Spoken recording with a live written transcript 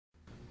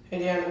Hey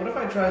Dan, what if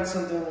I tried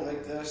something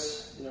like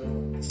this? Bit of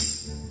a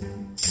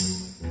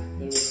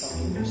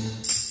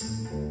funkiness.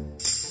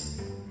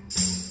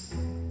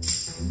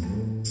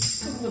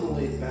 It's a little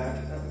laid back.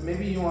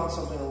 Maybe you want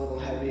something a little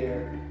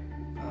heavier.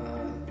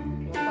 Well,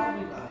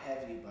 probably not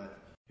heavy, but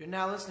you're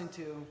now listening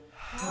to.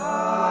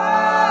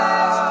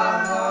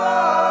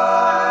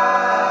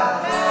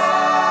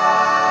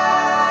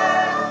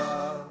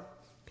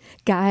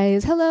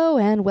 Guys, hello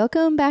and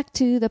welcome back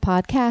to the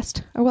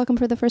podcast, or welcome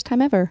for the first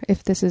time ever.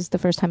 If this is the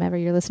first time ever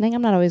you're listening,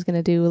 I'm not always going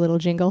to do a little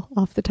jingle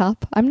off the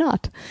top. I'm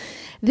not.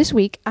 This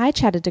week, I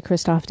chatted to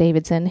Christoph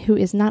Davidson, who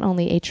is not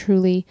only a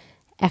truly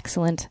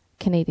excellent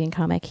Canadian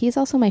comic, he is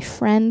also my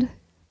friend.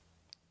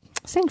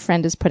 Saying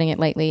friend is putting it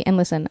lightly. And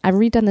listen, I've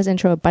redone this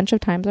intro a bunch of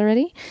times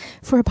already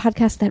for a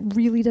podcast that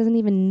really doesn't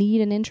even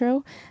need an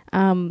intro.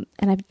 And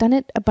I've done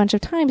it a bunch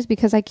of times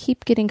because I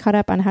keep getting caught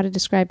up on how to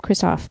describe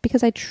Christoph,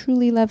 because I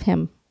truly love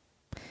him.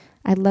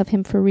 I love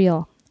him for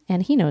real,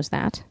 and he knows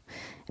that,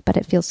 but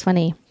it feels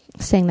funny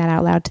saying that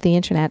out loud to the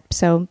internet.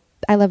 So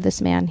I love this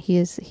man.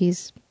 He's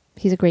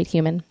a great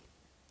human.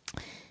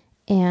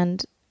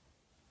 And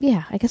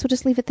yeah, I guess we'll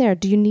just leave it there.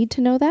 Do you need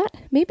to know that?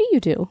 Maybe you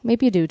do.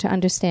 Maybe you do, to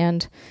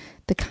understand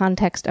the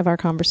context of our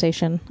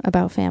conversation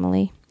about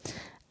family.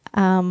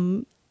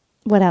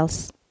 What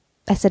else?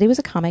 I said he was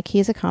a comic. He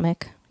is a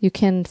comic. You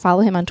can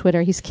follow him on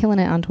Twitter. He's killing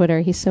it on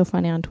Twitter. He's so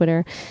funny on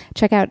Twitter.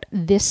 Check out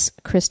This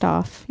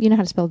Christoph. You know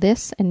how to spell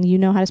this, and you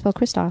know how to spell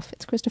Christoph.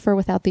 It's Christopher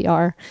without the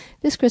R.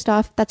 This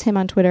Christoph, that's him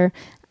on Twitter.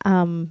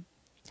 And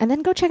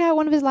then go check out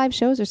one of his live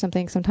shows or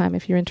something sometime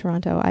if you're in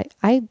Toronto.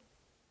 I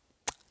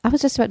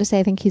was just about to say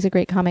I think he's a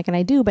great comic, and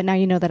I do, but now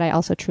you know that I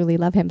also truly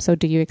love him. So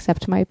do you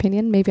accept my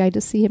opinion? Maybe I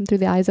just see him through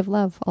the eyes of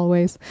love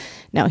always.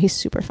 No, he's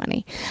super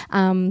funny.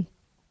 So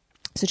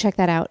check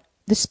that out.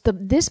 This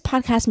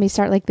podcast may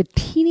start like the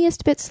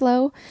teeniest bit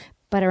slow,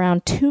 but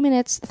around 2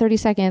 minutes, 30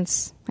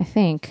 seconds, I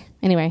think.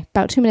 Anyway,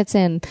 about 2 minutes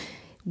in,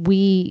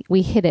 we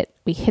hit it.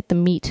 We hit the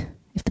meat.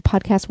 If the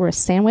podcast were a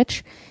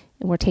sandwich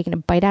and we're taking a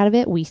bite out of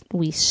it,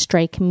 we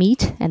strike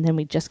meat and then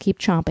we just keep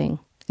chomping.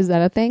 Is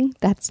that a thing?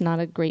 That's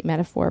not a great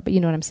metaphor, but you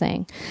know what I'm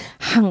saying.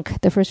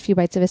 Hunk. The first few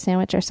bites of a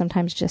sandwich are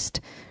sometimes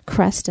just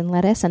crust and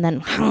lettuce, and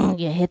then hunk,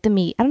 you hit the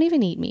meat. I don't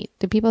even eat meat.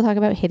 Do people talk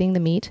about hitting the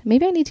meat?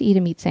 Maybe I need to eat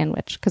a meat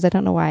sandwich, because I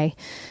don't know why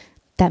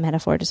that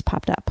metaphor just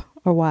popped up,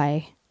 or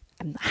why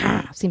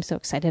I seem so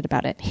excited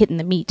about it. Hitting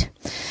the meat.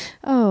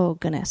 Oh,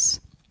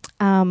 goodness.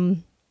 Okay,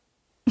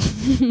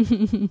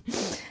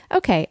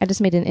 I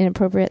just made an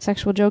inappropriate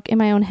sexual joke in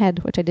my own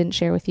head, which I didn't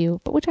share with you,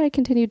 but which I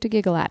continued to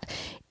giggle at.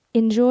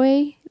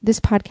 Enjoy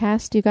this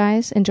podcast, you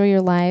guys. Enjoy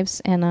your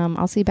lives, and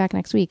I'll see you back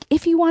next week.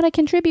 If you want to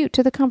contribute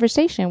to the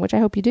conversation, which I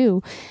hope you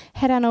do,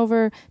 head on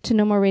over to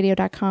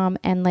nomoreradio.com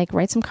and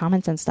write some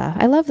comments and stuff.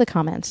 I love the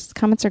comments.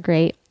 Comments are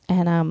great,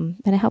 and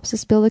it helps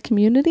us build a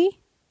community.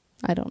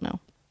 I don't know.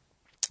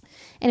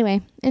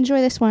 Anyway, enjoy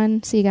this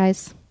one. See you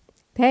guys.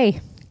 Hey.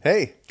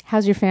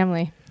 How's your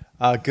family?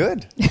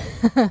 Good.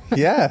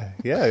 Yeah.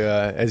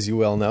 As you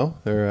well know,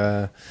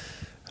 they're.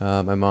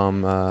 My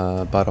mom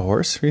bought a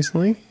horse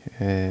recently,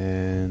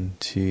 and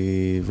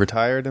she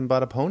retired and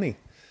bought a pony.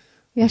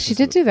 Yeah, she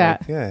did do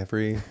that.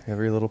 Every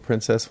little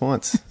princess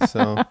wants.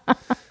 So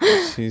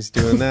she's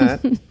doing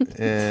that,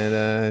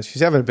 and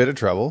she's having a bit of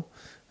trouble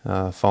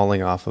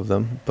falling off of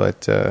them,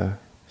 but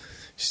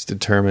she's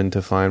determined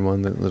to find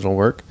one that'll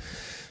work.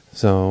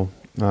 So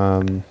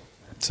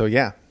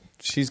yeah,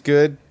 she's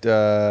good.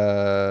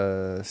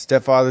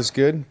 Stepfather's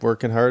good,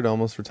 working hard,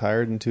 almost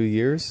retired in 2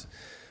 years.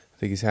 I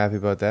think he's happy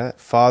about that.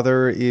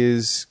 Father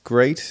is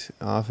great,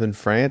 off in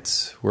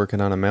France, working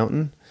on a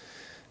mountain,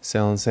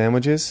 selling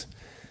sandwiches.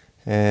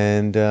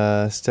 And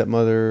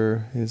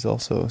stepmother is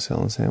also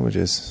selling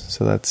sandwiches.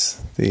 So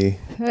that's the...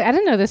 I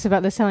didn't know this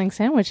about the selling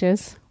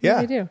sandwiches.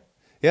 What do they do?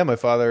 Yeah, my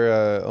father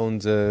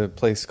owns a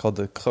place called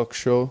the Croque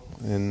Chaud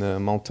in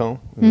Menton,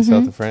 in the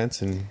south of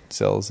France, and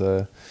sells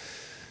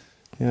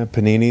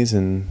paninis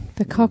and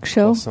the Croque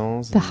Chaud,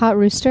 the hot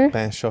rooster,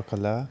 pain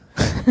chocolat.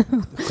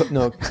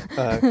 No,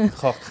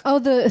 croque. Oh,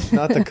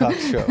 not the cock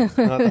show,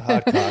 not the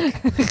hot cock.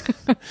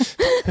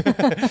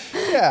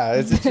 Yeah,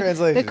 it's a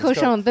translation. The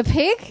cochon, the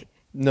pig.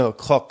 No,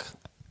 croque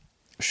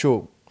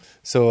chaud.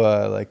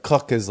 So,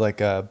 croque is like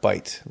a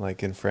bite,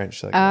 like in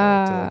French, like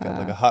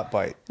a hot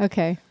bite.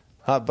 Okay.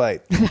 Hot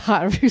bite. The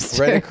hot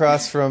rooster. Right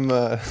across from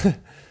a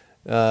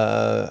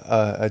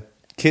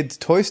kid's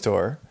toy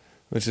store,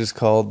 which is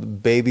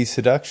called Baby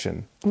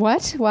Seduction.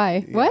 What?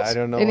 Why? What? I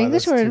don't know. In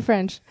English or in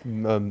French?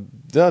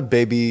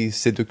 Baby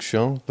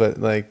Seduction, but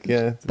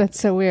yeah. That's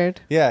so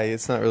weird. Yeah,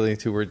 it's not really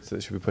two words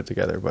that should be put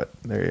together, but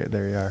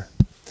there you are.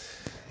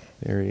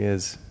 There he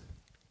is.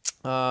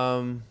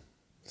 So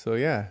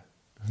yeah.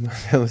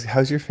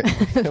 How's your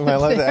family? Am I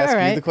allowed to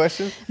ask you the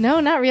question? No,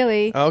 not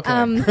really. Okay.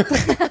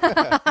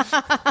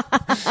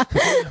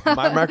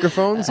 My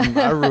microphones,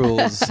 my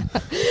rules.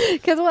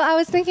 Because I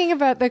was thinking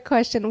about the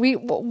question. We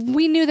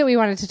knew that we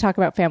wanted to talk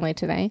about family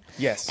today.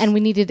 Yes. And we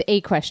needed a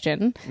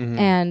question. Mm-hmm.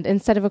 And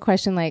instead of a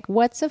question like,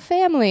 what's a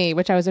family?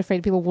 Which I was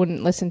afraid people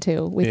wouldn't listen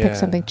to. We picked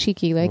something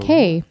cheeky like,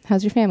 hey,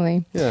 how's your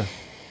family? Yeah.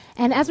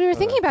 And as we were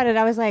thinking about it,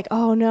 I was like,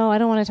 oh no, I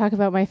don't want to talk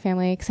about my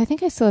family because I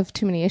think I still have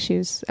too many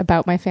issues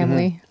about my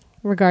family,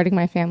 regarding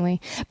my family.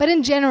 But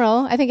in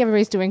general, I think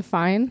everybody's doing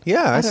fine.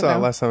 Yeah, I don't saw know.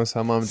 last time I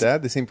saw Mom and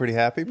Dad. They seem pretty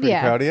happy, pretty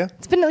proud of you.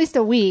 It's been at least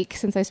a week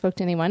since I spoke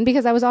to anyone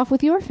because I was off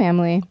with your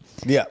family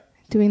Yeah.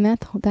 doing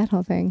that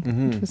whole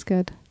thing, which was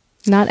good.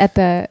 Not at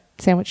the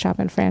sandwich shop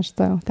in France,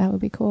 though. That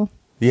would be cool.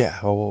 Yeah,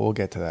 well, we'll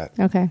get to that.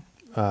 Okay.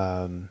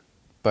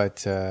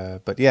 But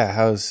yeah,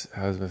 how's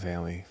my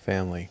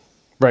family?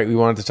 Right, we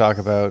wanted to talk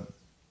about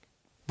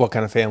what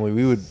kind of family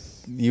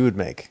you would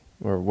make,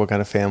 or what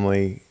kind of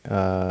family,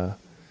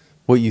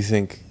 what you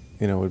think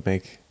would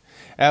make.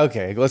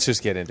 Okay, let's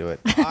just get into it.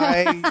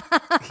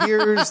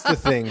 Here's the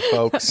thing,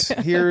 folks.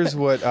 Here's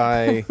what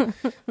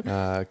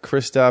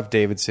Christoph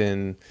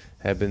Davidson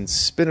have been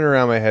spinning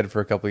around my head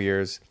for a couple of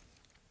years.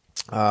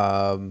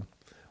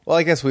 Well,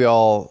 I guess we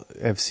all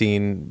have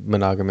seen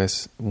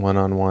monogamous,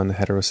 one-on-one,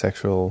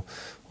 heterosexual,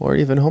 or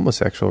even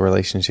homosexual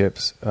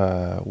relationships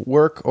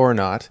work or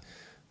not.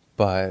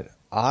 But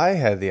I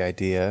had the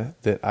idea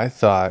that I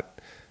thought,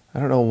 I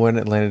don't know when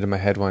it landed in my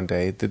head one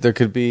day, that there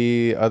could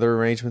be other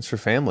arrangements for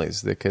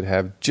families that could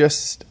have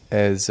just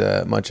as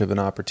much of an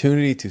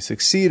opportunity to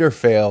succeed or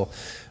fail,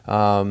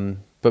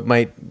 but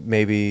might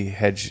maybe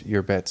hedge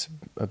your bets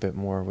a bit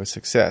more with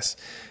success.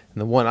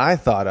 And the one I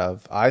thought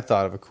of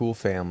a cool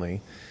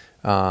family.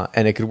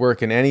 And it could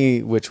work in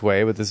any which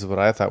way, but this is what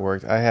I thought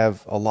worked. I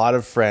have a lot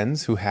of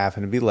friends who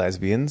happen to be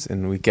lesbians,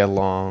 and we get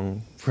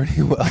along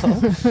pretty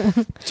well.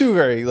 Two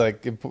very,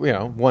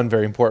 one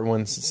very important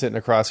one sitting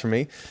across from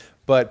me.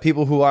 But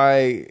people who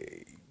I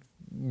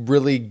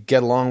really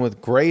get along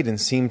with great and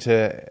seem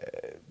to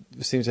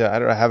I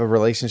don't know, have a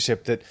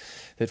relationship that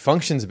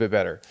functions a bit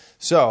better.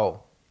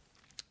 So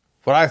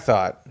what I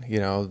thought,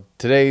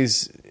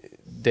 today's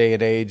day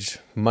and age,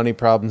 money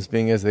problems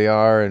being as they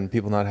are and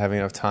people not having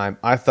enough time,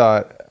 I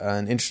thought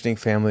an interesting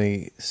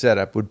family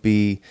setup would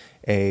be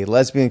a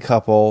lesbian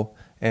couple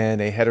and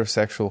a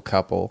heterosexual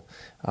couple,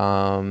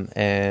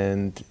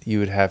 and you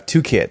would have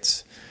 2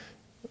 kids.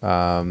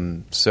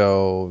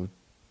 So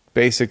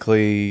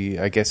basically,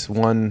 I guess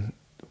one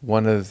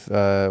with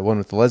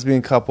the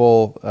lesbian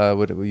couple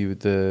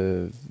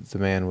the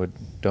man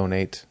would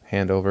donate,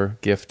 hand over,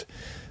 gift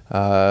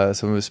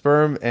some of his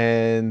sperm,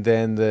 and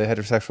then the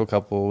heterosexual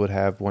couple would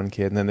have 1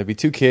 kid, and then there'd be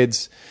 2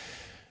 kids,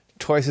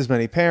 twice as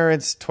many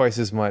parents, twice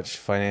as much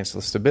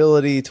financial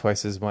stability,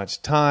 twice as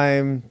much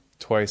time,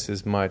 twice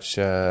as much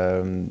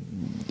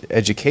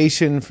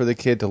education for the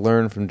kid to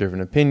learn from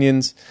different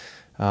opinions.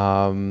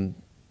 And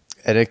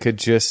it could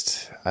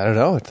just, I don't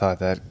know, I thought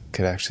that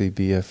could actually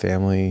be a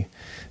family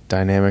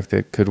dynamic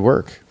that could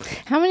work.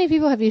 How many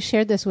people have you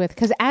shared this with?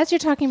 Because as you're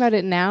talking about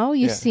it now,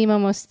 you seem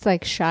almost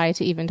like shy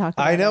to even talk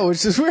about it. I know,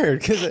 which is weird.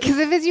 Because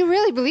if you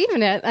really believe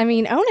in it, I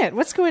mean, own it.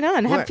 What's going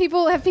on? Have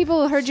people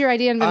heard your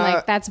idea and been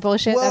like, that's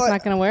bullshit, that's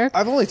not going to work?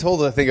 I've only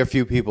told, I think, a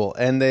few people,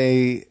 and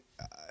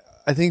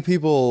I think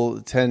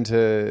people tend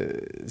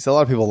to, so a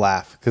lot of people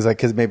laugh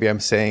because maybe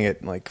I'm saying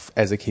it like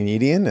as a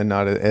comedian and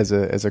not as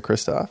a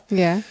Christoph.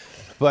 Yeah.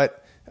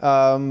 But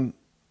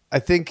I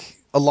think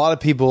a lot of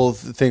people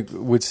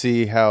would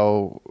see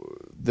how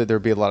that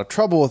there'd be a lot of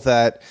trouble with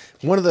that.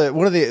 One of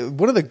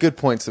the good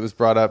points that was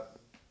brought up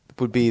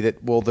would be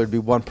that, well, there'd be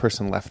one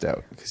person left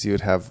out because you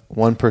would have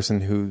one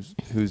person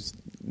who's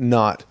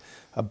not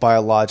a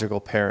biological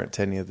parent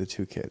to any of the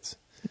 2 kids.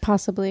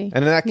 Possibly.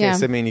 And in that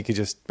case, I mean, you could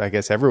just, I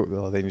guess, then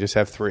you just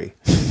have 3,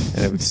 and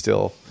it would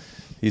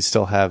you'd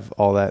still have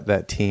all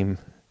that team,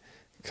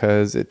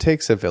 because it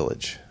takes a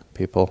village,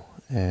 people,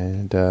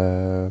 and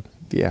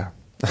yeah.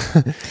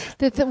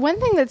 The one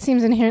thing that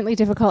seems inherently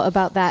difficult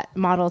about that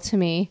model to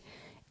me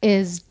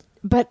is,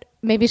 but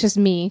maybe it's just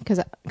me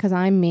because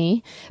I'm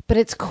me, but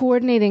it's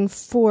coordinating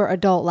 4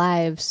 adult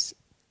lives.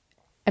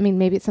 I mean,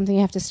 maybe it's something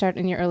you have to start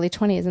in your early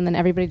 20s and then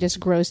everybody just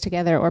grows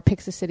together or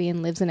picks a city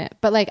and lives in it.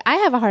 But I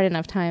have a hard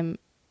enough time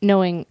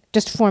knowing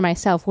just for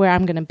myself where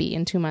I'm going to be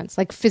in 2 months,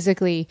 like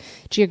physically,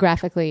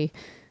 geographically,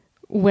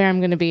 where I'm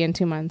going to be in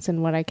 2 months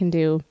and what I can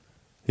do.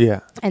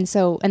 Yeah. And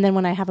then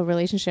when I have a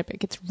relationship, it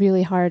gets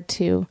really hard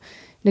to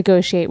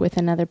negotiate with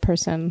another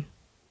person,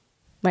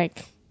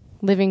 like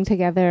living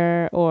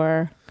together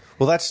or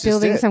that's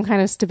building just some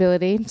kind of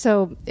stability.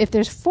 So if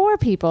there's 4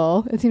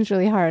 people, it seems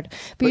really hard.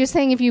 But you're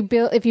saying if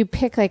you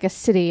pick like a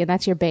city and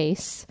that's your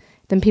base,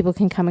 then people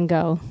can come and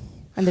go.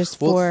 And there's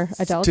 4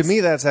 adults. To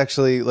me, that's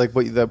actually like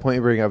the point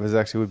you bring up is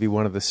actually would be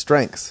one of the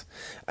strengths.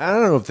 I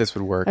don't know if this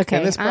would work. Okay,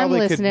 and this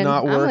probably could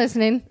not work. I'm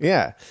listening.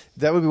 Yeah,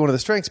 that would be one of the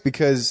strengths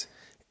because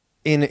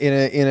in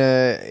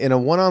a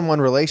one-on-one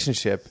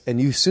relationship,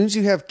 and as soon as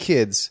you have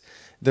kids,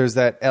 there's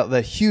that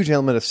huge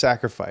element of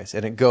sacrifice,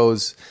 and it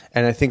goes.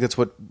 And I think that's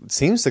what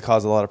seems to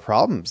cause a lot of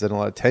problems and a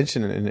lot of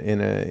tension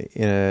in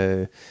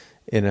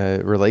a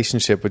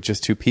relationship with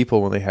just 2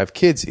 people when they have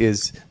kids.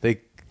 Is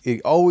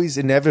it always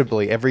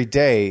inevitably every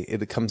day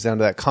it comes down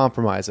to that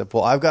compromise of,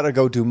 well, I've got to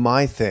go do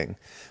my thing,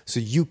 so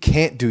you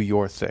can't do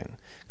your thing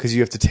because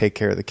you have to take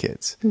care of the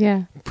kids.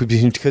 Yeah.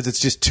 Because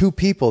it's just 2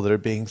 people that are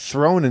being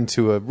thrown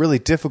into a really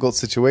difficult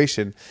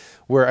situation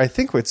where I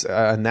think it's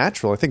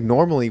natural. I think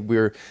normally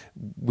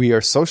we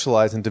are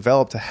socialized and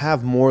developed to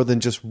have more than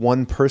just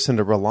one person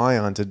to rely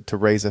on to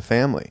raise a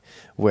family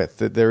with.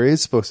 That there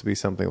is supposed to be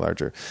something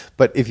larger.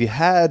 But if you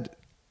had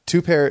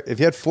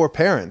four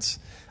parents,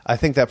 I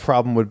think that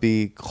problem would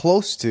be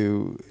close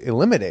to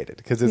eliminated,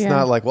 because it's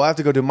not like, well, I have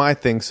to go do my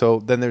thing. So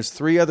then there's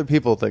 3 other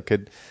people that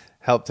could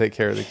help take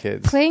care of the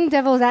kids. Playing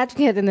devil's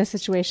advocate in this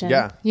situation.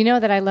 Yeah. You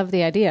know that I love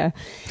the idea.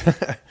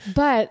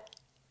 But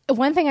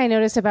one thing I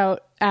notice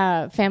about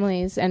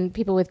families and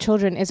people with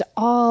children is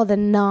all the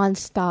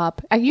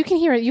nonstop. You can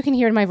hear it. You can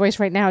hear in my voice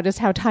right now just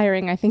how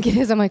tiring I think it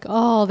is. I'm like,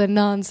 all the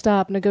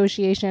nonstop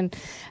negotiation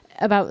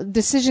about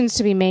decisions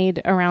to be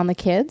made around the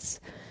kids.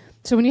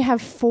 So when you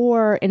have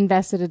 4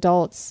 invested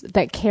adults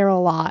that care a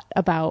lot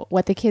about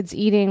what the kid's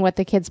eating, what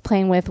the kid's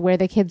playing with, where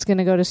the kid's going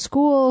to go to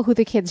school, who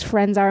the kid's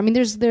friends are. I mean,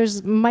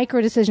 there's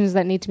micro decisions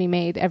that need to be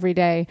made every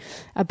day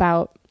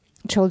about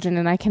children.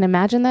 And I can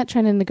imagine that,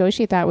 trying to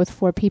negotiate that with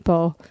 4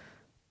 people.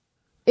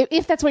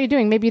 If that's what you're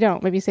doing, maybe you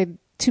don't. Maybe you say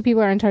 2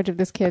 people are in charge of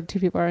this kid, 2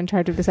 people are in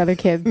charge of this other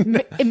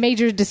kid.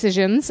 Major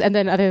decisions. And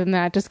then other than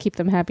that, just keep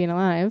them happy and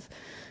alive.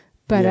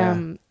 But,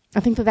 I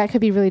think that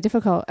could be really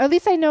difficult. Or at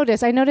least I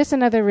notice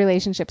in other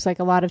relationships, like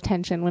a lot of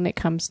tension when it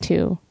comes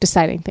to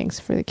deciding things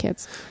for the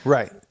kids.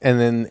 Right. And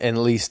then at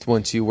least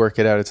once you work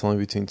it out, it's only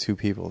between 2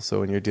 people.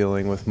 So when you're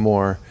dealing with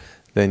more,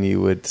 then you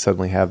would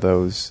suddenly have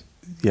those,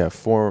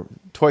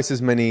 twice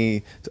as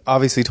many,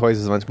 obviously twice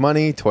as much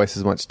money, twice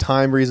as much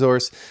time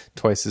resource,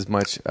 twice as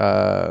much,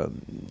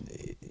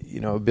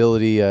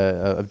 ability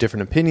of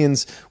different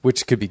opinions,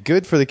 which could be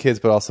good for the kids,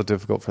 but also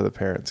difficult for the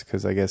parents.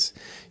 Because I guess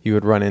you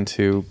would run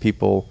into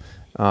people...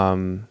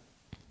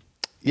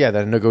 that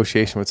a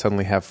negotiation would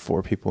suddenly have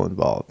 4 people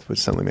involved, which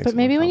suddenly makes. But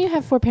maybe when you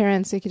have 4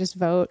 parents, you could just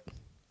vote.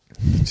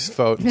 Just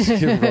vote. You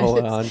can roll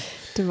it on.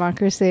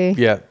 Democracy.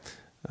 Yeah,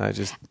 I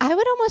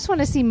would almost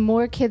want to see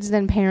more kids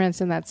than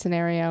parents in that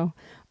scenario,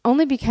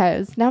 only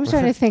because now I'm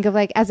starting to think of,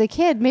 like, as a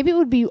kid, maybe it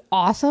would be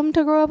awesome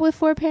to grow up with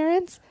 4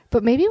 parents,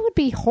 but maybe it would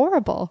be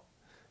horrible.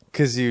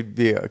 Because you'd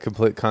be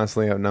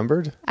constantly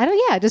outnumbered.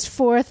 Just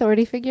 4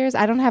 authority figures.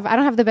 I don't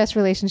have the best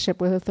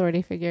relationship with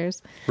authority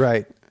figures.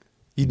 Right.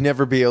 You'd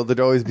never be able. There'd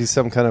always be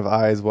some kind of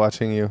eyes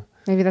watching you.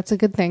 Maybe that's a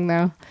good thing,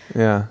 though.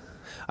 Yeah.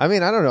 I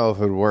mean, I don't know if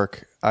it would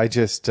work. I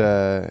just,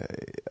 I've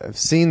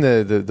seen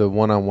the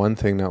one-on-one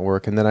thing not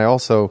work. And then I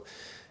also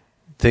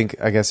think,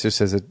 I guess just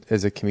as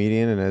a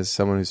comedian and as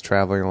someone who's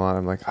traveling a lot,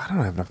 I'm like, I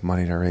don't have enough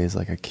money to raise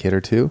like a kid or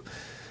 2.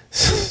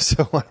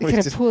 So why don't we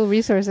just pool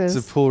resources?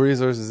 To pool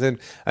resources in.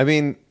 I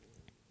mean,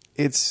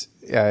 it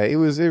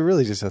was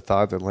really just a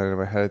thought that landed in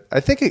my head.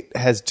 I think it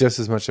has just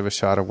as much of a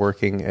shot of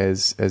working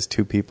as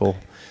 2 people.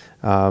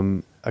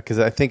 Because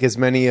I think as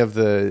many of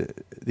the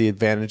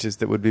advantages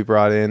that would be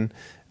brought in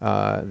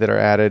that are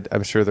added,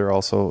 I'm sure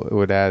it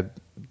would add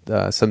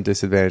some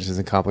disadvantages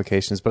and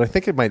complications, but I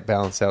think it might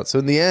balance out. So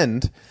in the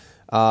end,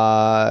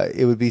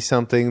 it would be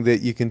something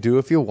that you can do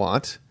if you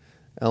want,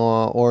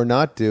 or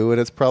not do, and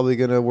it's probably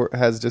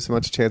has just as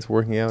much chance of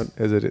working out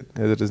as it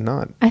is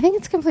not. I think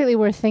it's completely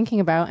worth thinking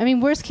about. I mean,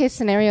 worst case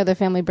scenario, the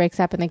family breaks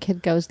up and the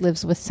kid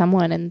lives with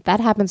someone, and that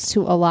happens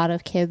to a lot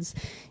of kids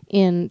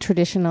in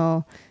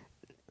traditional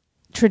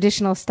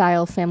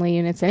style family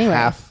units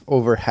anyway.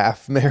 Over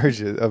half of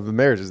the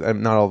marriages,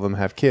 and not all of them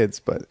have kids,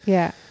 but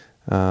half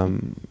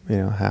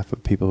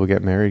of people who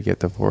get married get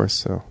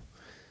divorced. So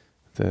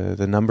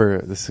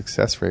the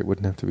success rate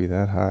wouldn't have to be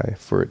that high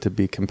for it to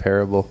be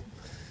comparable.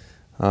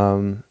 I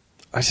don't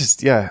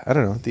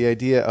know. The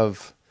idea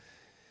of,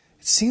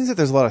 it seems that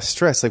there's a lot of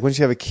stress. Like once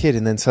you have a kid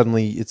and then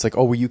suddenly it's like,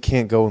 oh, well, you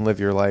can't go and live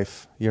your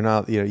life. You're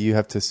not, you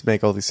have to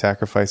make all these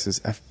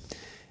sacrifices.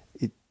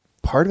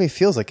 Part of me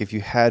feels like if you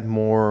had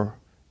more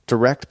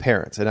direct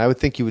parents, and I would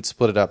think you would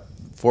split it up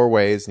 4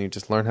 ways and you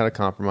just learn how to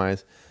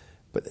compromise,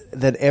 but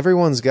then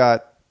everyone's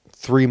got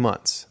 3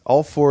 months.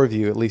 All 4 of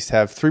you at least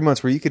have 3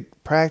 months where you could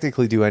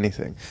practically do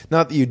anything.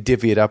 Not that you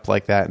divvy it up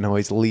like that and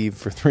always leave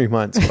for 3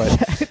 months,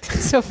 but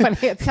it's so funny.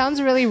 It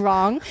sounds really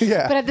wrong.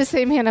 Yeah. But at the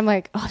same hand, I'm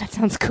like, oh, that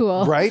sounds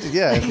cool. Right?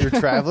 Yeah. If you're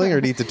traveling or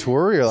need to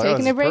tour, you're like,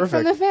 taking a break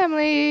perfect from the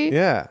family.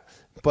 Yeah.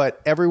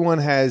 But everyone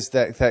has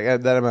that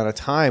amount of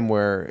time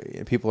where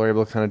people are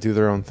able to kind of do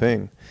their own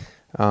thing.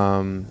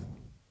 And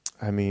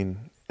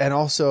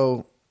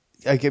also,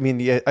 I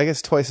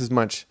guess twice as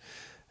much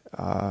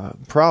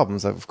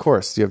problems. Of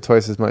course, you have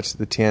twice as much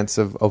the chance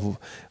of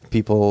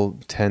people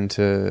tend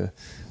to,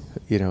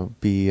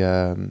 be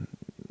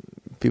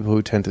people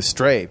who tend to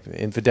stray,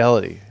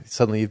 infidelity.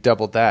 Suddenly, you've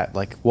doubled that.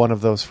 Like one of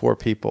those 4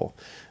 people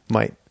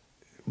might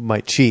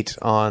cheat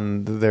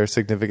on their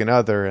significant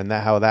other, and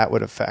how that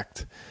would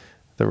affect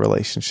the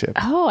relationship.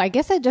 Oh, I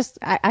guess I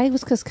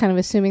was just kind of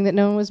assuming that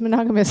no one was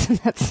monogamous in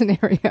that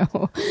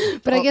scenario,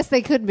 but I guess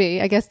they could be.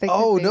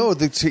 No,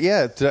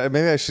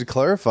 maybe I should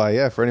clarify.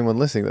 Yeah, for anyone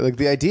listening, like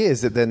the idea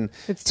is that then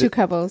it's 2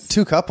 couples.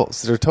 2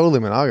 couples that are totally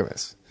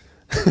monogamous.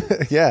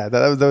 Yeah,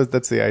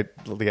 that's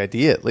the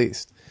idea at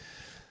least.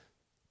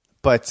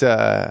 But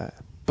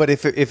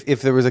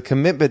if there was a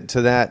commitment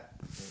to that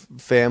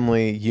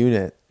family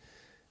unit,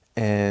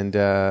 and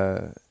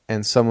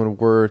someone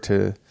were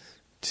to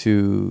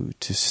to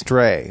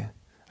stray,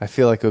 I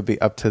feel like it would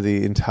be up to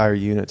the entire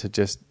unit to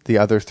just the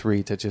other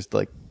three to just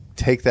like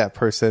take that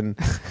person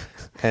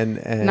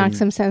and knock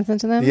some sense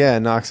into them. Yeah,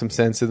 knock some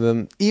sense into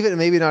them. Even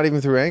maybe not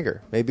even through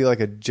anger. Maybe like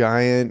a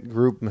giant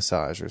group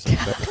massage or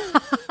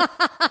something.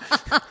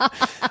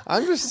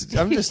 I'm just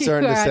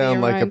starting to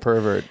sound like a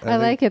pervert. I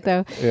like it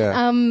though.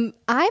 Yeah.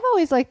 I've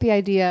always liked the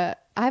idea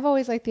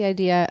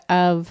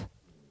of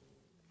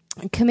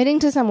committing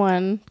to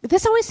someone.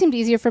 This always seemed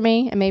easier for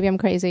me, and maybe I'm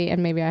crazy,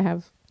 and maybe I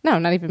have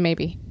not even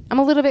maybe. I'm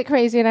a little bit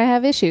crazy and I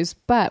have issues.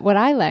 But what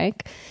I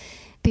like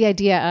the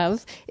idea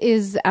of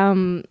is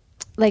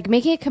like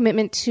making a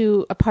commitment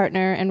to a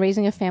partner and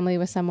raising a family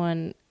with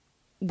someone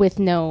with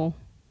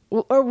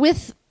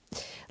with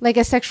like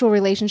a sexual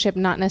relationship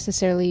not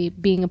necessarily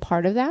being a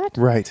part of that.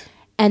 Right.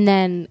 And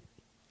then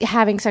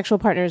having sexual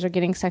partners or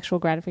getting sexual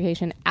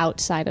gratification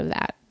outside of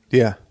that.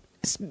 Yeah.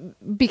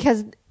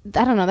 Because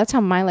I don't know, that's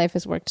how my life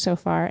has worked so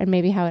far, and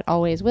maybe how it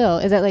always will,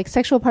 is that like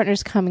sexual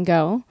partners come and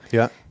go.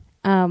 Yeah.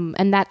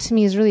 And that to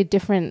me is really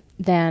different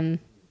than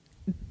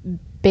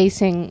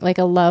basing like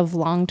a love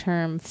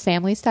long-term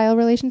family style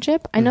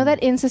relationship. I know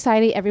that in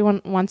society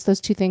everyone wants those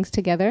two things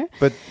together,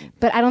 but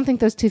I don't think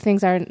those two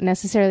things are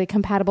necessarily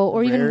compatible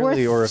or even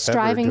worth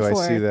striving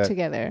for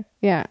together.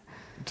 Yeah.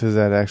 Does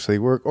that actually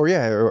work? Or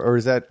or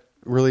is that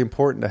really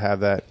important to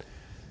have that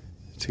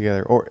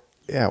together? Or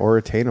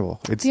attainable?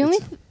 The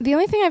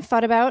only thing I've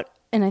thought about,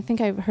 and I think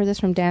I've heard this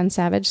from Dan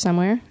Savage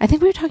somewhere, I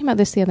think we were talking about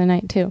this the other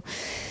night too,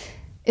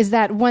 is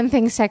that one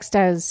thing sex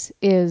does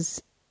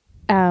is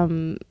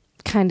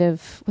kind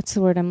of, what's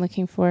the word I'm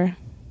looking for?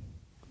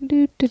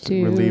 Relieve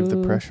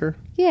the pressure?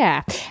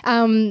 Yeah.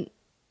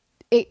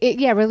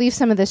 It relieves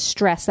some of the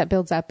stress that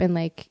builds up in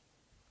like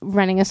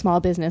running a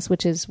small business,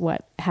 which is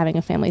what having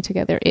a family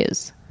together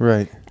is.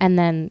 Right. And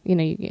then,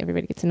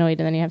 everybody gets annoyed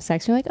and then you have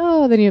sex. You're like,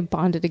 oh, then you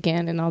bonded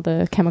again and all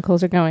the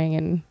chemicals are going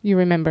and you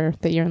remember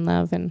that you're in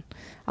love and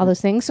all those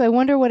things. So I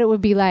wonder what it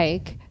would be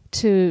like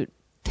to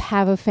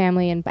have a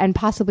family and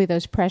possibly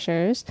those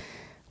pressures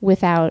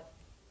without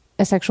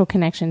a sexual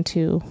connection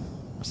to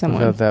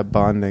someone. Without that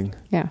bonding.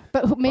 Yeah.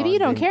 But maybe you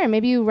don't care.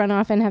 Maybe you run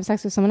off and have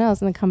sex with someone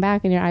else and then come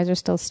back and your eyes are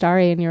still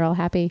starry and you're all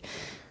happy.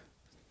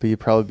 But you'd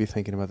probably be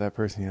thinking about that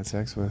person you had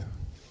sex with.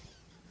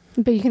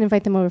 But you can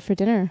invite them over for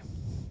dinner.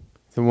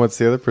 Then what's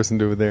the other person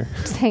doing there?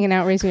 Just hanging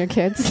out, raising your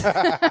kids.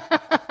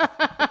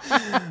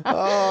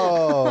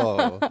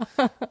 Oh,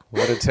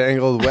 what a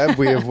tangled web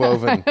we have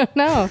woven.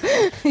 No.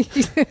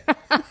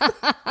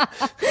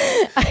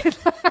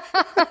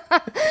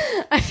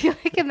 I feel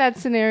like in that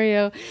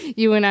scenario,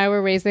 you and I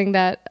were raising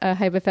that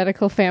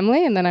hypothetical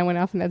family, and then I went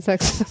off and had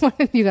sex with someone,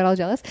 and you got all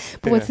jealous.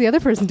 But what's the other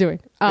person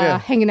doing?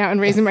 Hanging out and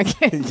raising my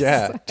kids.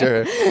 Yeah,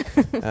 sure.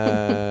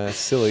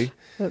 Silly.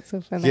 That's so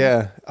funny.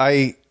 Yeah,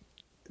 I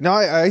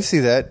see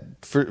that.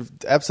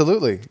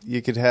 Absolutely,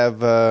 you could have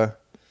that.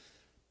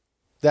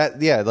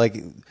 Yeah,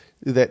 like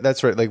that.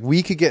 That's right. Like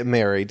we could get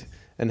married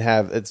and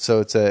have it. So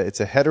it's a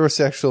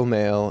heterosexual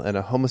male and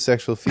a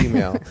homosexual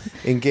female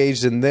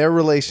engaged in their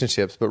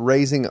relationships, but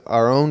raising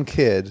our own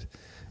kid,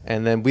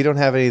 and then we don't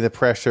have any of the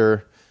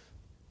pressure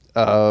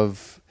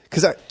of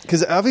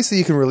because obviously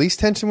you can release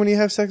tension when you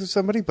have sex with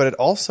somebody, but it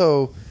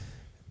also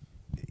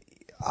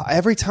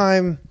every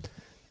time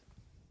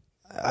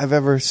I've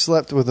ever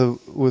slept with a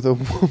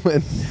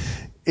woman,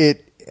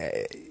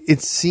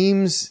 it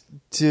seems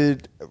to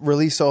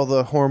release all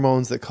the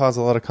hormones that cause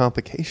a lot of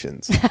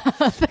complications.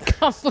 The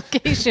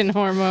complication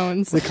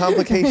hormones. The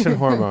complication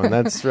hormone.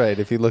 That's right.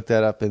 If you look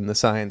that up in the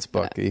science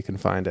book, you can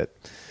find it.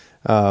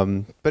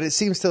 But it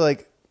seems to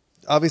like,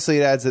 obviously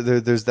it adds that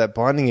there's that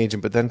bonding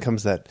agent, but then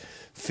comes that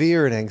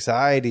fear and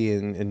anxiety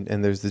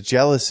and there's the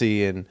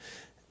jealousy and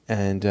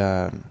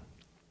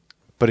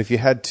but if you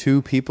had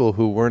two people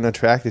who weren't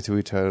attracted to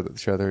each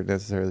other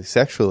necessarily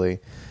sexually,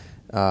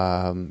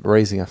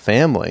 raising a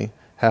family,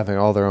 having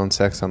all their own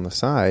sex on the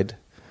side,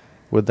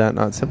 would that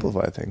not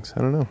simplify things?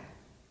 I don't know.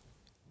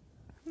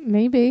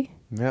 Maybe.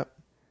 Yep.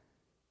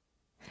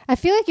 I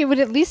feel like it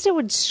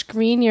would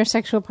screen your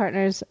sexual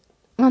partners.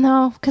 Well,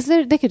 no, because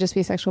they could just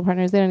be sexual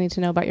partners. They don't need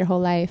to know about your whole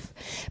life.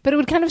 But it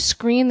would kind of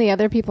screen the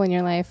other people in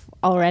your life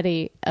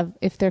already of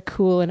if they're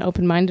cool and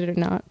open-minded or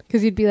not.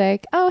 Because you'd be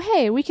like, oh,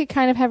 hey, we could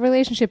kind of have a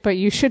relationship, but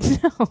you should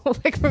know.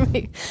 Like for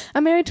me,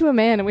 I'm married to a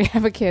man and we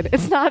have a kid.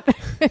 It's not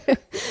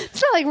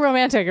like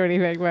romantic or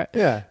anything. But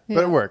yeah,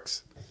 but it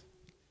works.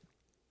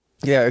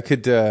 Yeah, it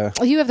could...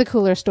 You have the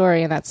cooler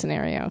story in that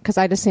scenario, because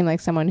I just seem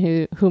like someone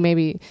who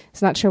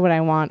it's not sure what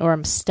I want, or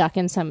I'm stuck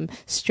in some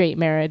straight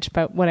marriage,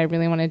 but what I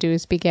really want to do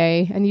is be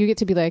gay. And you get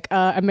to be like,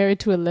 I'm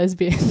married to a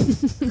lesbian.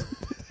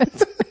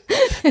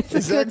 It's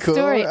is a good cool?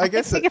 story. I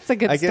think it's a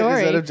good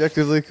story. Is that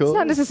objectively cool? It's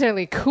not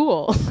necessarily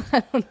cool.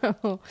 I don't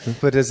know.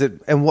 But is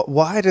it... And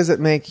why does it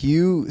make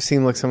you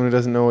seem like someone who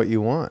doesn't know what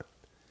you want?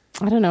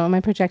 I don't know. Am I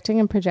projecting?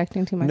 I'm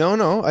projecting too much.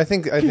 No. I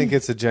think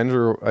it's a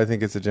gender. I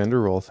think it's a gender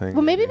role thing.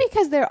 Well, maybe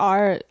because there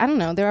are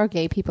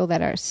gay people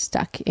that are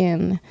stuck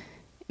in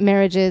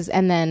marriages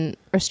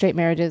or straight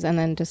marriages and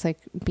then just like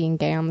being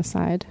gay on the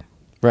side.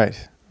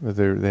 Right.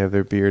 They have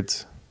their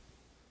beards.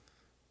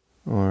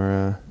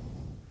 or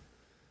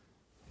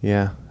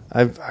yeah.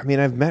 I've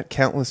met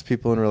countless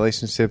people in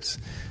relationships,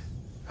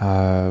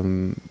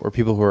 or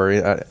people who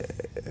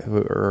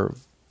are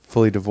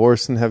fully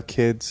divorced and have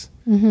kids,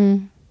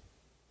 Mm-hmm.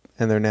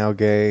 and they're now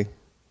gay,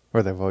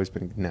 or they've always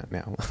been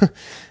now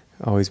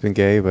always been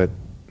gay, but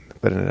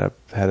ended up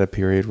had a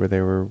period where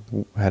they were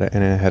in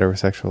a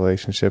heterosexual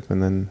relationship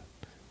and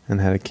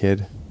had a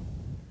kid.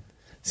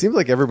 Seems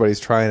like everybody's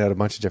trying out a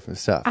bunch of different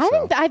stuff.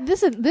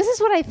 This is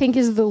what I think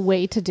is the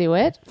way to do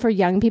it for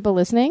young people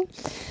listening.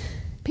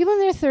 People in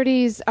their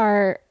 30s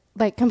are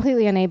like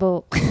completely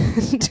unable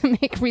to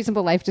make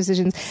reasonable life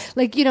decisions.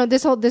 Like, you know,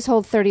 this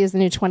whole 30 is the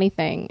new 20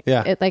 thing.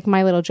 Yeah. Like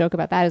my little joke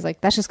about that is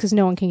like, that's just because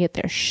no one can get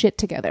their shit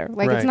together.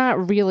 Like Right. It's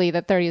not really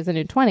that 30 is the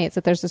new 20. It's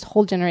that there's this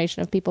whole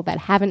generation of people that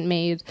haven't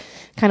made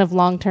kind of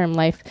long-term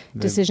life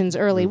decisions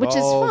early, which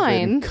is all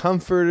fine. been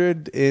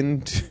comforted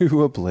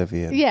into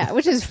oblivion. Yeah,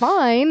 which is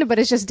fine, but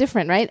it's just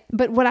different, right?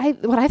 But what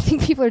I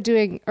think people are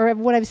doing, or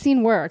what I've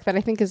seen work that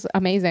I think is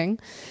amazing,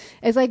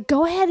 is like,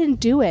 go ahead and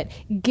do it.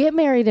 Get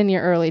married in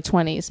your early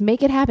 20s.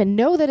 Make it happen.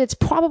 Know that it's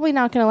probably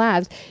not going to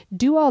last.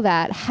 Do all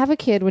that. Have a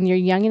kid when you're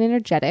young and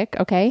energetic,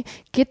 okay?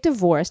 Get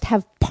divorced.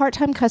 Have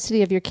part-time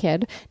custody of your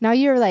kid. Now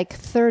you're like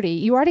 30.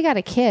 You already got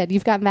a kid.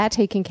 You've gotten that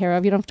taken care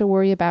of. You don't have to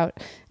worry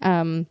about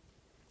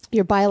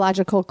your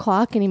biological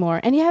clock anymore,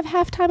 and you have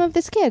half time of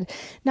this kid.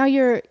 Now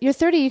you're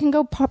 30. You can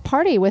go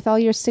party with all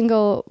your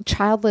single,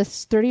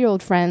 childless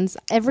 30-year-old friends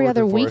every Or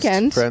other divorced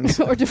weekend, friends.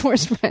 or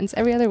divorced friends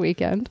every other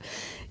weekend.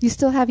 You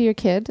still have your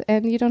kid,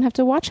 and you don't have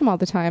to watch him all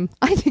the time.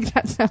 I think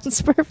that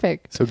sounds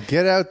perfect. So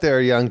get out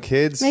there, young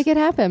kids. Make it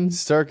happen,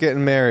 Start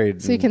getting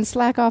married. so you can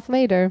slack off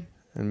later.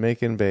 And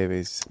making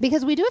babies.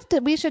 Because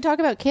we should talk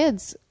about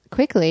kids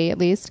quickly, at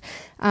least.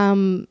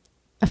 A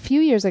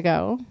few years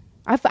ago,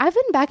 I've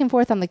been back and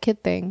forth on the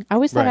kid thing. I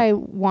always thought Right. I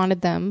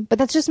wanted them, but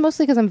that's just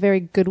mostly because I'm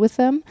very good with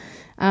them.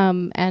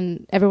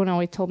 And everyone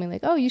always told me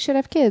like, oh, you should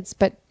have kids.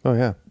 But Oh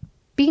yeah.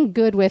 being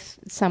good with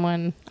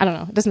someone, I don't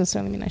know, it doesn't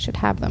necessarily mean I should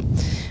have them.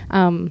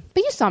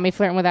 But you saw me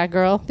flirting with that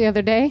girl the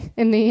other day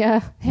in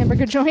the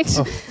hamburger joint.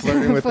 Oh,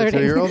 flirting with the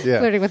 2-year-old? Yeah.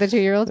 Flirting with a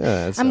 2-year-old.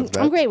 Yeah, that sounds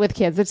bad. I'm great with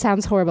kids. It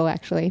sounds horrible,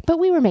 actually. But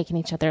we were making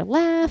each other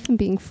laugh and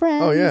being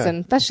friends. Oh yeah.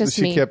 And that's just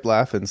she me. kept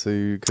laughing, so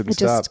you couldn't I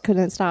just stop.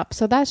 couldn't stop.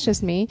 So that's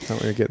just me. Not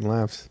when you're getting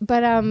laughs.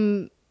 But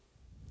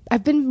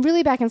I've been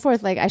really back and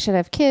forth. Like, I should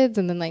have kids,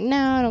 and then like, no,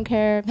 I don't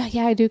care. No,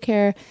 yeah, I do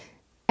care.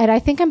 And I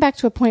think I'm back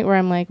to a point where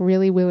I'm like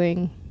really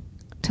willing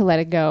to let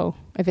it go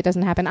if it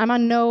doesn't happen. I'm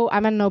on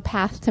no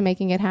path to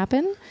making it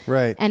happen.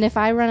 Right. And if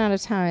I run out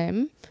of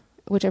time,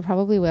 which I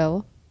probably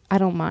will, I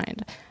don't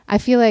mind. I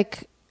feel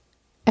like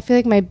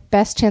my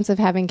best chance of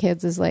having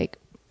kids is like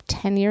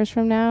 10 years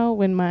from now,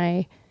 when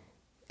my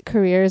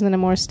career is in a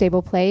more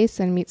stable place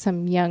and meet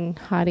some young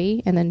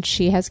hottie, and then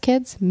she has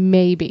kids,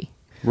 maybe.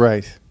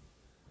 Right.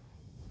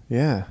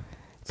 Yeah.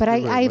 But That's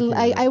a good way of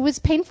looking at it. I was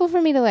painful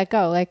for me to let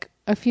go. Like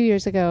a few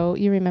years ago,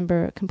 you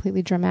remember a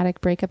completely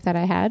dramatic breakup that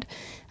I had.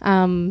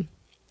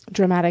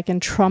 Dramatic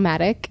and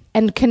traumatic.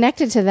 And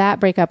connected to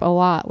that breakup a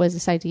lot was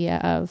this idea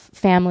of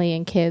family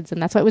and kids.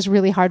 And that's why it was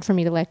really hard for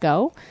me to let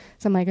go.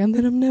 So I'm like, and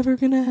then I'm never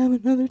going to have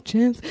another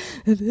chance.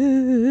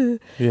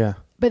 Yeah.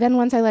 But then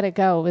once I let it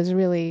go, it was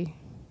really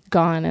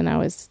gone. And I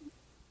was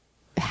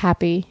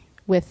happy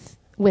with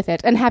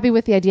it. And happy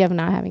with the idea of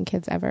not having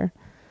kids ever.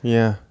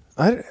 Yeah.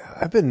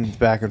 I've been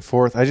back and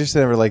forth. I just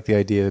never liked the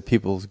idea that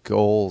people's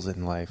goals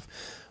in life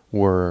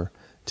were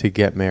to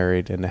get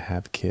married and to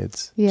have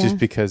kids. Yeah. Just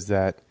because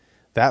that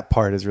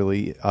part is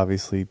really,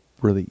 obviously,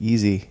 really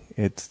easy.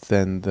 It's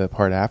then the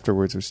part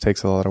afterwards, which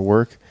takes a lot of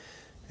work,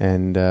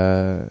 and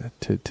to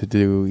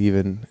do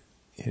even,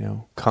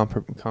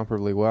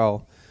 comparably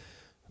well.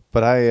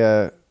 But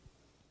I've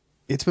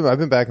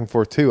been back and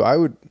forth too.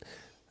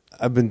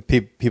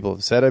 People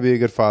have said I'd be a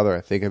good father.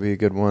 I think I'd be a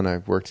good one.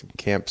 I've worked in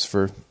camps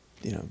for,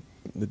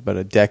 about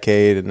a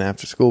decade, and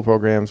after school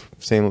programs,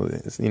 same,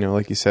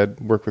 like you said,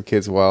 work with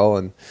kids well,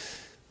 and,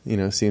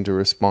 seem to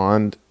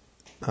respond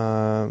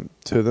to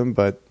them.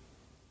 But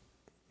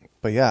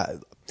yeah,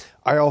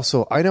 I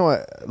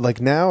know,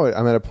 now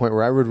I'm at a point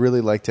where I would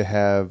really like to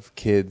have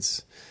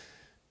kids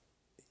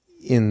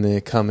in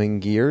the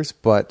coming years,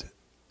 but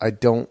I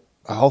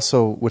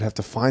also would have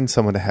to find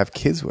someone to have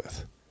kids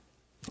with.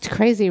 It's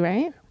crazy,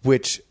 right?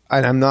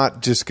 And I'm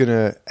not just going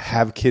to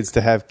have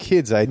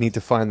kids. I need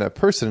to find that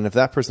person. And if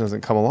that person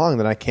doesn't come along,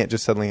 then I can't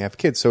just suddenly have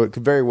kids. So it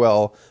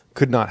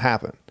could not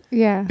happen.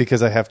 Yeah.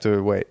 Because I have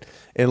to wait.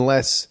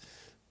 Unless,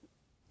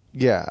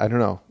 I don't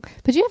know.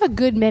 But you have a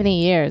good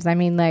many years. I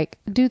mean, like,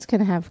 dudes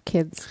can have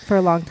kids for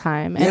a long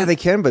time. Yeah, they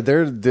can, but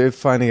they're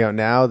finding out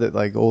now that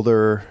like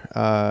older,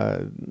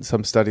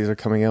 some studies are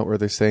coming out where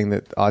they're saying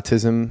that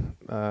autism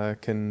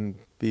can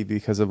be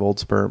because of old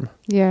sperm.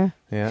 Yeah.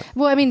 Yeah.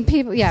 Well, I mean,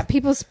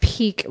 people's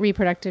peak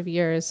reproductive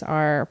years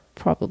are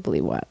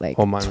probably what, like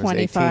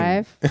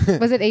 25?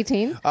 Was it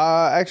 18?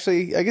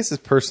 Actually, I guess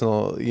it's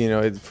personal,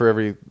 for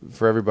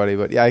everybody.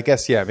 But yeah, I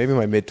guess, maybe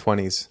my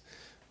mid-20s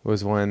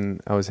was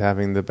when I was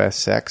having the best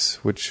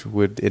sex, which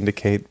would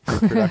indicate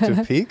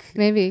reproductive peak.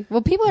 Maybe.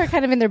 Well, people are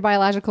kind of in their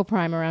biological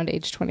prime around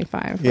age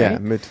 25, right? Yeah,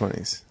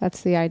 mid-20s.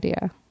 That's the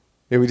idea.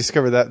 Yeah, we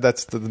discovered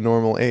that's the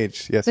normal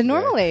age. Yes, The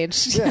normal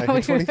age. Yeah,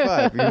 you're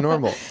 25. You're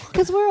normal.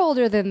 Because we're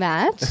older than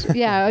that.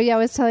 Yeah. Oh, yeah. I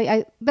was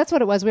telling. That's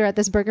what it was. We were at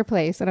this burger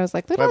place, and I was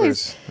like, "Look at all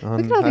these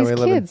Highway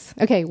 11. kids."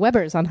 Okay,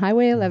 Weber's on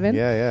Highway 11.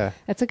 Yeah.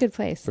 That's a good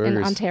place Burgers.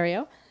 in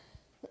Ontario.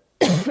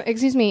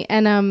 Excuse me.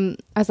 And I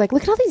was like,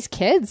 "Look at all these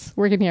kids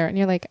working here," and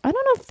you're like, "I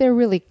don't know if they're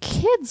really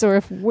kids or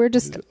if we're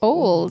just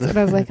old." And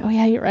I was like, "Oh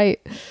yeah, you're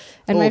right."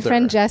 And my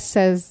friend Jess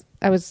says.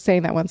 I was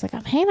saying that once, like,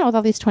 I'm hanging out with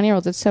all these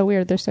 20-year-olds. It's so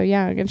weird. They're so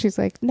young. And she's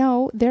like,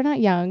 no, they're not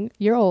young.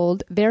 You're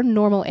old. They're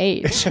normal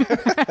age. She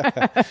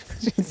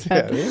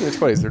said, in their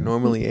 20s. They're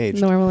normally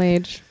aged. Normal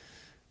age.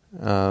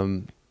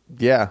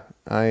 Yeah.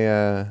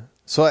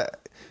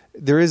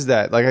 There is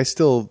that. Like,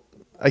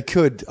 I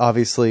could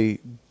obviously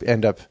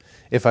end up,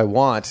 if I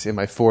want, in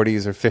my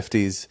 40s or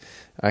 50s,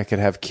 I could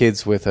have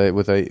kids with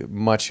a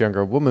much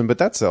younger woman, but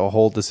that's a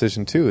whole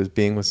decision too, is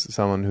being with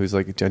someone who's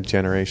like a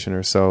generation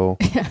or so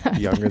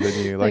younger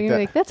than you.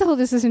 Like that's a whole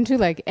decision too.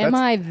 Like, am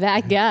I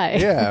that guy?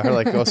 Yeah. Or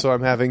like, oh, so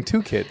I'm having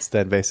 2 kids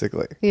then,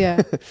 basically.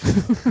 Yeah.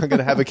 I'm going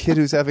to have a kid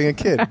who's having a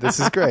kid.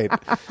 This is great.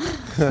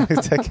 I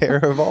take care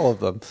of all of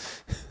them.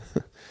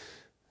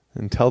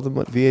 And tell them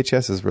what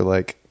VHSs were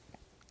like.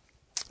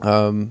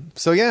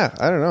 So yeah,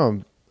 I don't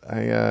know.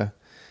 I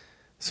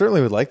certainly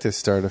would like to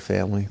start a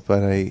family,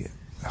 but I'm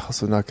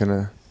also not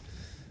gonna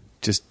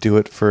just do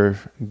it for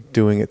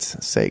doing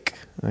its sake.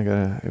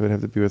 It would have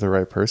to be with the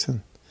right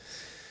person.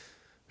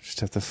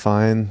 Just have to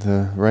find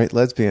the right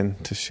lesbian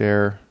to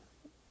share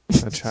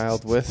a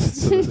child with.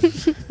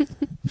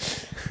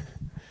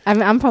 I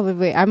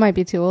might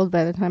be too old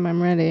by the time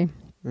I'm ready.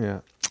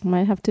 Yeah, I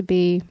might have to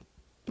be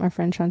our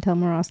friend Chantel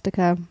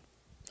Morostica.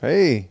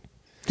 Hey,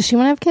 does she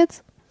want to have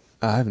kids?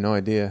 I have no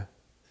idea.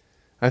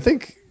 I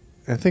think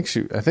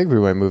we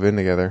might move in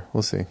together.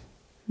 We'll see.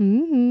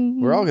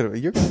 Mm-hmm.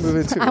 You're gonna move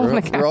in too.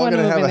 We're all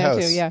gonna have a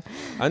house. Too, yeah.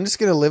 I'm just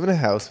gonna live in a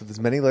house with as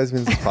many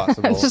lesbians as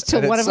possible. Just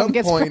till one of them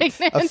gets pregnant.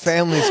 A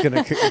family's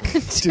gonna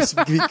just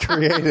be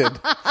created.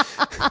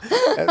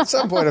 At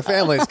some point, a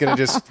family's gonna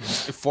just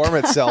form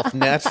itself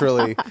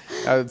naturally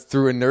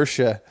through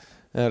inertia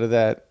out of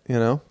that,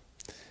 and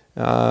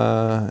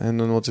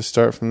then we'll just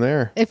start from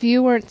there. If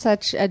you weren't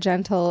such a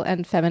gentle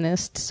and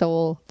feminist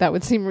soul, that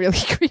would seem really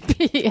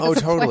creepy. Oh,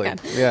 totally. Plan.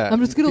 Yeah. I'm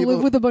just going to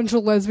live with a bunch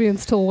of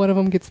lesbians till one of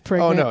them gets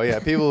pregnant. Oh, no. Yeah.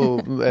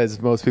 People, as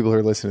most people who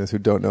are listening to this who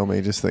don't know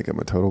me, just think I'm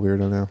a total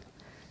weirdo now.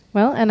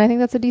 Well, and I think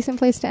that's a decent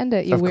place to end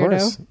it, you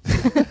weirdo.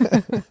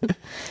 Of course.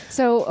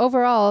 So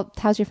overall,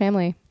 how's your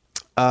family?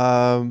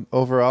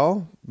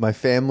 Overall, my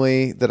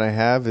family that I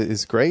have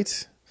is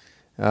great.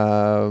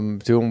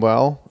 Doing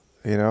well.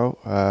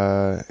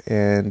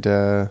 And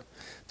the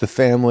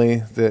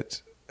family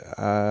that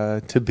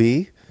to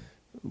be,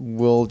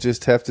 we'll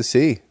just have to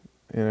see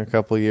in a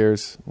couple of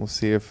years. We'll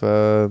see if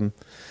I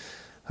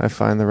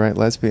find the right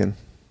lesbian.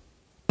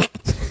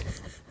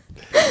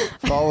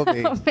 Follow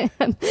me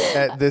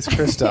at this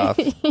Christoph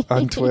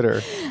on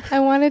Twitter. I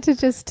wanted to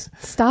just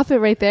stop it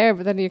right there,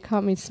 but then you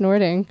caught me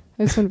snorting.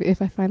 I just want to be,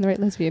 if I find the right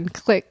lesbian,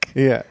 click.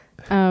 Yeah.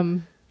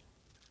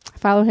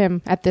 Follow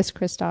him at this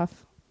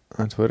Christoph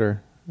on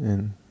Twitter.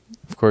 And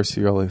of course,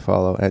 you only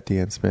follow at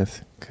Deanne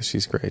Smith because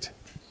she's great.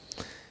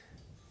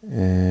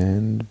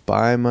 And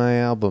buy my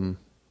album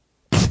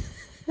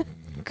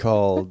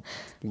called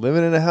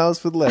Living in a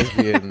House with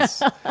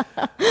Lesbians.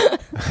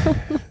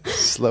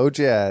 Slow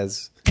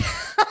jazz.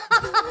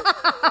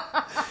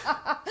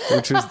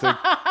 Which is the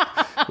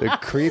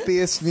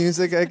creepiest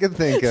music I could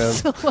think of.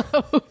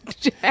 Slow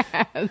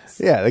jazz.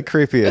 Yeah, the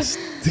creepiest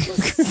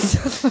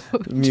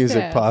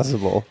music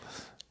possible.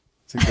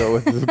 To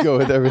go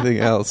with everything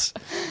else.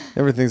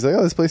 Everything's like,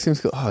 oh, this place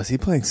seems cool. Oh, is he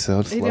playing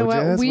slow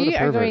jazz? We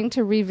are going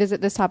to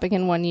revisit this topic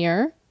in 1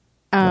 year.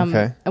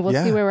 Okay. And we'll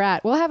see where we're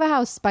at. We'll have a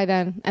house by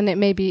then, and it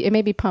may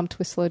be pumped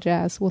with slow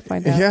jazz. We'll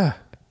find out.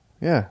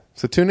 Yeah.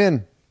 So tune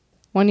in.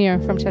 1 year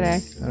from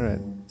today. All right.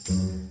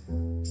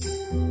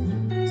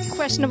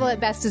 Questionable at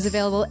Best is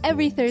available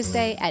every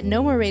Thursday at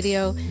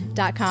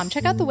nomoreradio.com.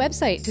 Check out the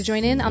website to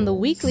join in on the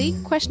weekly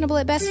Questionable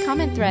at Best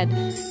comment thread.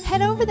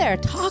 Head over there.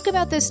 Talk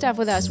about this stuff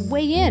with us.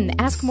 Weigh in.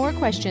 Ask more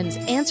questions.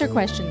 Answer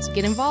questions.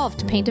 Get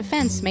involved. Paint a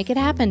fence. Make it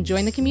happen.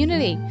 Join the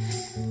community.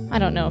 I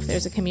don't know if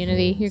there's a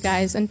community, you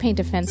guys, and paint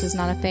a fence is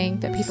not a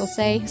thing that people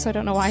say, so I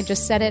don't know why I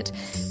just said it.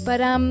 But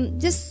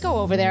just go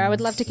over there. I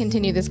would love to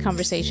continue this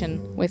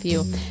conversation with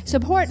you.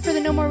 Support for the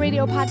No More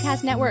Radio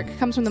Podcast Network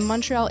comes from the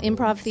Montreal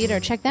Improv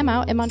Theater. Check them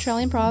out at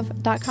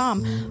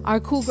montrealimprov.com. Our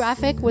cool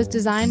graphic was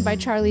designed by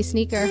Charlie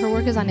Sneaker. Her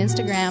work is on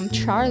Instagram,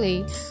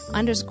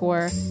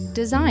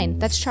 Charlie_design.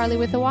 That's Charlie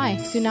with a Y.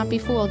 Do not be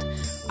fooled.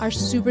 Our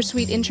super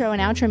sweet intro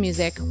and outro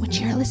music, which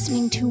you're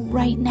listening to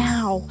right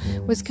now,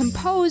 was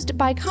composed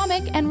by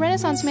comic and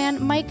Renaissance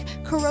man Mike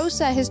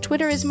Carosa. His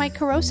Twitter is Mike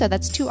Carosa.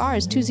 That's 2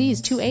 R's, 2 Z's,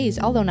 2 A's,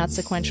 although not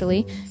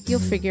sequentially. You'll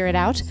figure it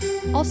out.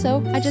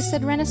 Also, I just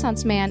said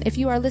Renaissance man. If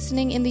you are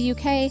listening in the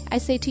UK, I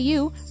say to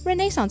you,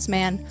 Renaissance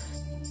man.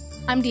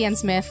 I'm Deanne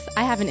Smith.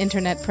 I have an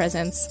internet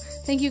presence.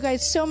 Thank you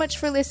guys so much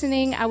for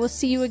listening. I will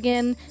see you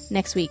again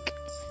next week.